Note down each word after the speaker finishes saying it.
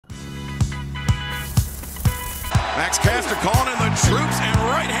Max Caster calling in the troops, and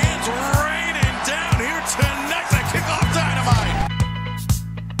right hands raining down here tonight to kick off Dynamite.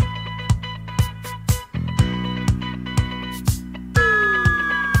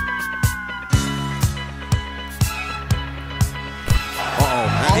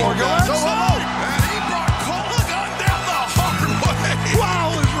 Oh, God. And he brought Cole gun down the hard way.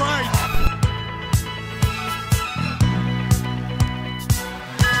 Wow is right.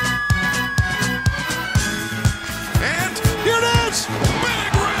 And here it is.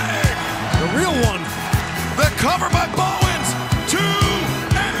 Big Rig. The real one. The cover by Bowens. 2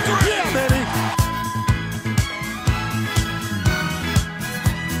 and 3. Yeah, baby.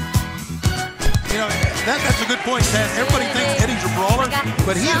 You know, that's a good point, Ted. Everybody thinks Eddie's a brawler,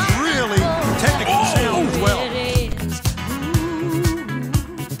 but he is really technically sound as well.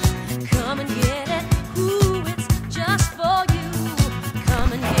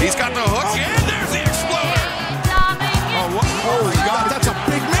 He's got the hook, and there's the exploder. Oh, God, that's a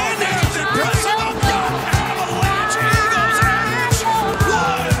big man. There's the press of the gun. Avalanche, Eagles, Ash. 1,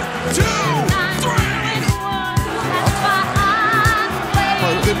 2, 3.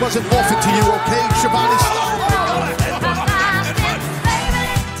 It wasn't offered to you, okay, Shivani?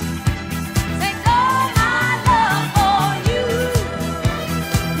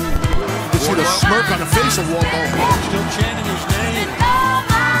 You see the smirk on the face of Wardlow. Still chanting his name.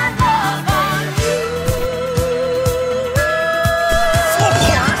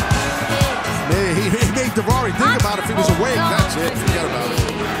 He made Daivari think about if he was awake. That's it. Forget about it.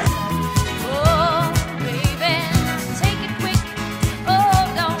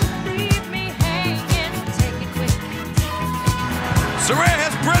 Saraya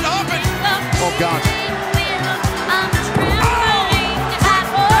has Britt up and... Oh, God.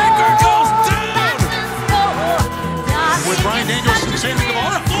 Baker goes down. With Bryan Danielson and Sammy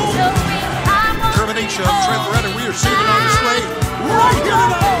Guevara. Termination of Trent Beretta. We are seeing it on display right here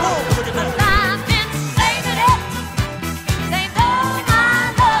tonight. Look at that.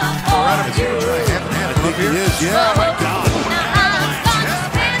 Beretta is going to try hand-to-hand. I think he is. Yeah, my God.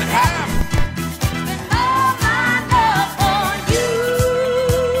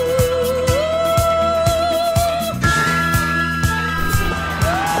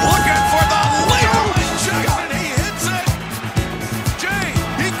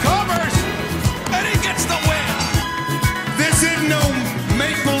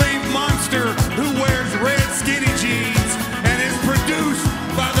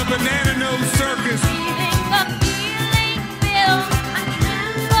 Banana Nose Circus.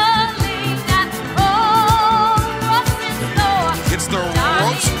 It's the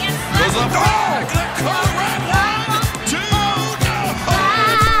ropes. Goes up. Oh! The Colorado 1, 2, no!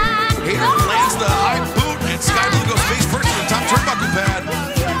 Hayter lands the high boot, and Skye Blue goes face first to the top turnbuckle pad.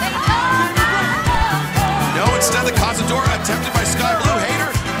 No, instead the Cazadora attempted by Skye Blue.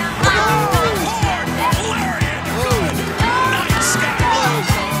 Hayter.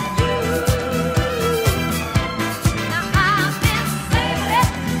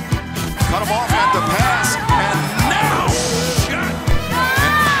 Cut him off at the pass, and now shot.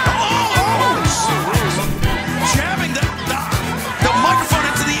 Jamming the microphone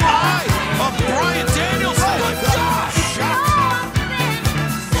into the eye of Bryan Danielson.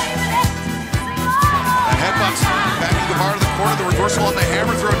 The headbutts backing Guevara to the corner, the reversal on the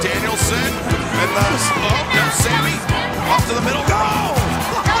hammer throw Danielson, and now Sammy up to the middle. Go!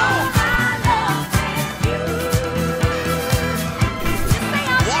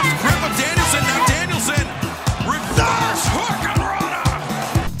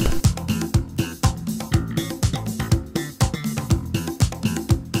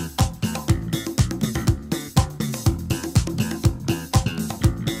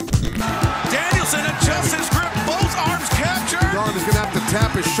 He's going to have to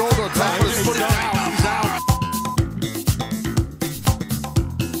tap his shoulder.